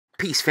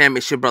Peace fam,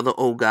 it's your brother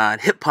Oh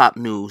God. Hip Hop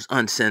News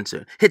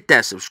Uncensored. Hit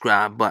that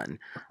subscribe button.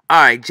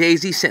 Alright,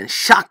 Jay-Z sent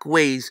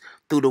shockwaves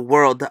through the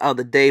world the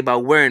other day by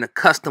wearing a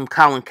custom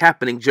Colin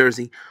Kaepernick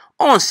jersey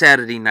on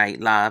Saturday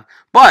Night Live.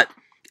 But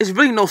it's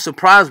really no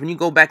surprise when you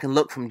go back and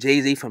look from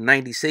Jay-Z from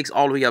 96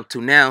 all the way up to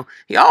now.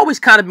 He always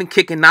kind of been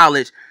kicking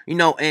knowledge,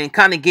 and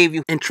kind of gave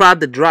you and tried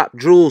to drop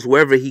jewels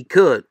wherever he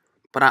could.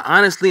 But I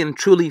honestly and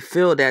truly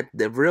feel that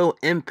the real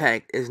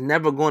impact is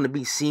never going to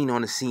be seen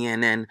on the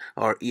CNN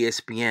or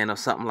ESPN or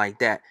something like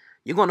that.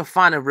 You're going to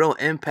find a real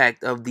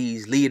impact of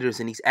these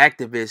leaders and these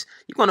activists.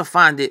 You're going to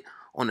find it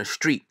on the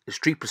street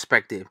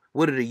perspective.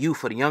 What are the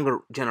youth or the younger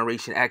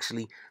generation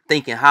actually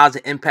thinking? How's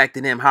it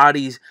impacting them? How are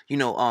these,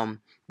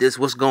 this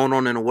what's going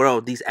on in the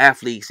world, these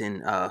athletes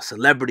and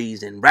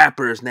celebrities and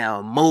rappers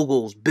now,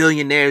 moguls,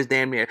 billionaires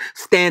damn near,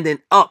 standing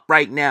up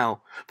right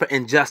now for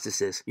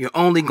injustices. You're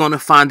only going to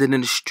find it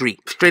in the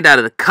street, straight out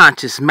of the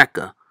conscious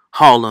Mecca,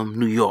 Harlem,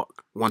 New York,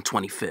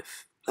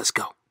 125th. Let's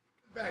go.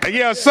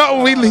 Yeah,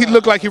 so he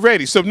looked like he's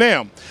ready. So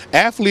now,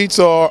 athletes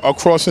are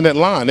crossing that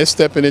line. They're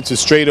stepping into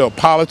straight up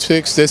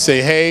politics. They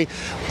say, hey,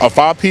 if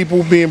our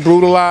people being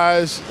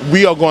brutalized,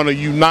 we are going to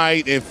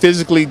unite and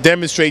physically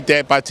demonstrate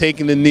that by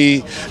taking the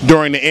knee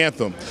during the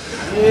anthem.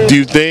 Do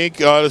you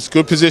think it's a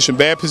good position,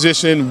 bad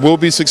position, will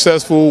be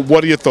successful?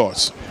 What are your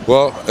thoughts?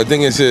 Well, the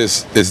thing is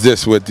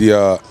this with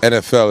the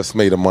NFL, it's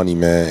made of money,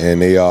 man,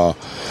 and they are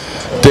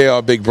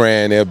a big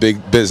brand, they're a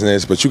big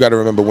business, but you got to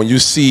remember, when you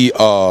see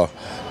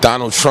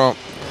Donald Trump,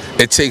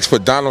 it takes for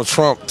Donald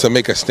Trump to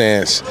make a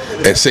stance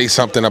and say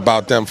something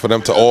about them for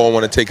them to all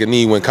want to take a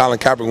knee. When Colin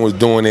Kaepernick was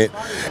doing it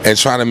and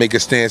trying to make a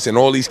stance and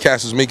all these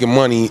cats was making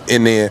money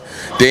in there,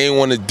 they didn't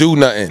want to do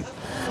nothing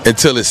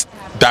until it's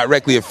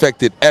directly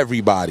affected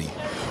everybody.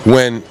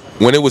 When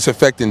it was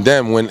affecting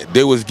them, when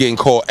they was getting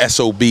called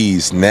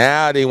SOBs,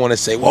 now they want to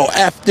say, well,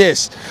 F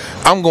this,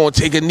 I'm going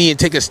to take a knee and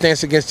take a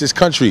stance against this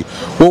country.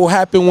 What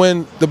happened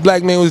when the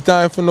black man was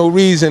dying for no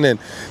reason and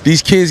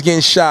these kids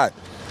getting shot?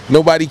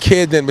 Nobody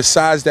cared then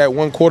besides that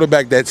one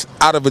quarterback that's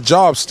out of a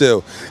job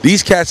still.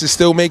 These cats are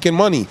still making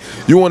money.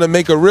 You want to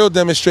make a real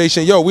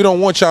demonstration, yo, we don't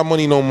want y'all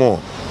money no more.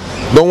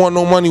 Don't want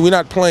no money, we're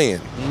not playing.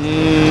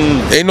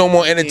 Ain't no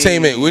more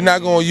entertainment. We're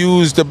not going to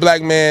use the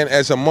black man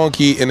as a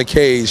monkey in a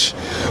cage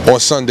on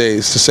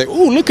Sundays to say,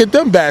 ooh, look at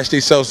them bash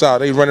themselves out.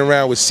 They running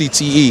around with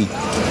CTE.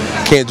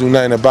 Can't do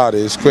nothing about it.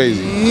 It's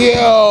crazy.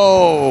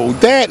 Yo,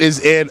 that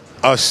is an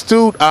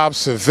astute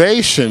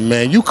observation,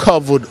 man. You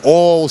covered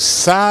all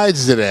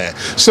sides of that.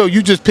 So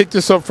you just picked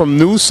this up from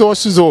news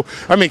sources, or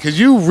because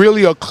you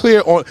really are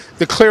clear on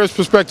the clearest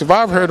perspective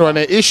I've heard on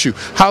that issue.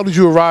 How did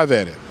you arrive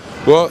at it?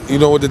 Well, you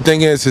know what the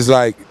thing is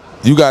like,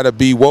 you gotta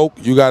be woke,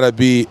 you gotta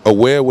be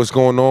aware of what's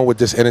going on with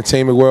this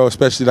entertainment world,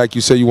 especially like you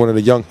said, you wanted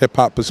a young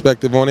hip-hop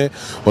perspective on it.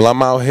 Well,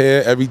 I'm out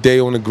here every day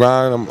on the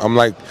grind. I'm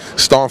like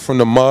starting from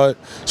the mud,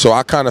 so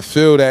I kind of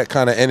feel that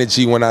kind of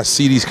energy when I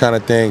see these kind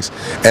of things,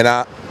 and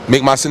I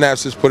make my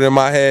synapses, put it in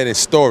my head and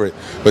store it.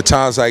 But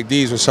times like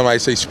these, when somebody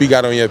say speak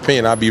out on your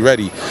opinion, I'll be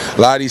ready. A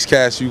lot of these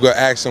cats, you gotta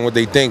ask them what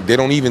they think. They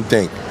don't even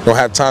think. They don't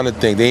have time to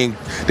think. They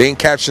ain't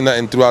captured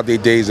nothing throughout their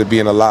days of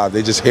being alive.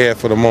 They just here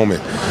for the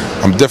moment.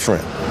 I'm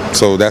different.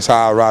 So that's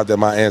how I arrived at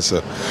my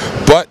answer.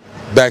 But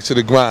back to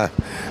the grind.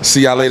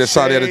 See y'all later.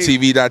 Saudi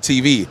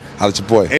TV.tv. Holla at your boy.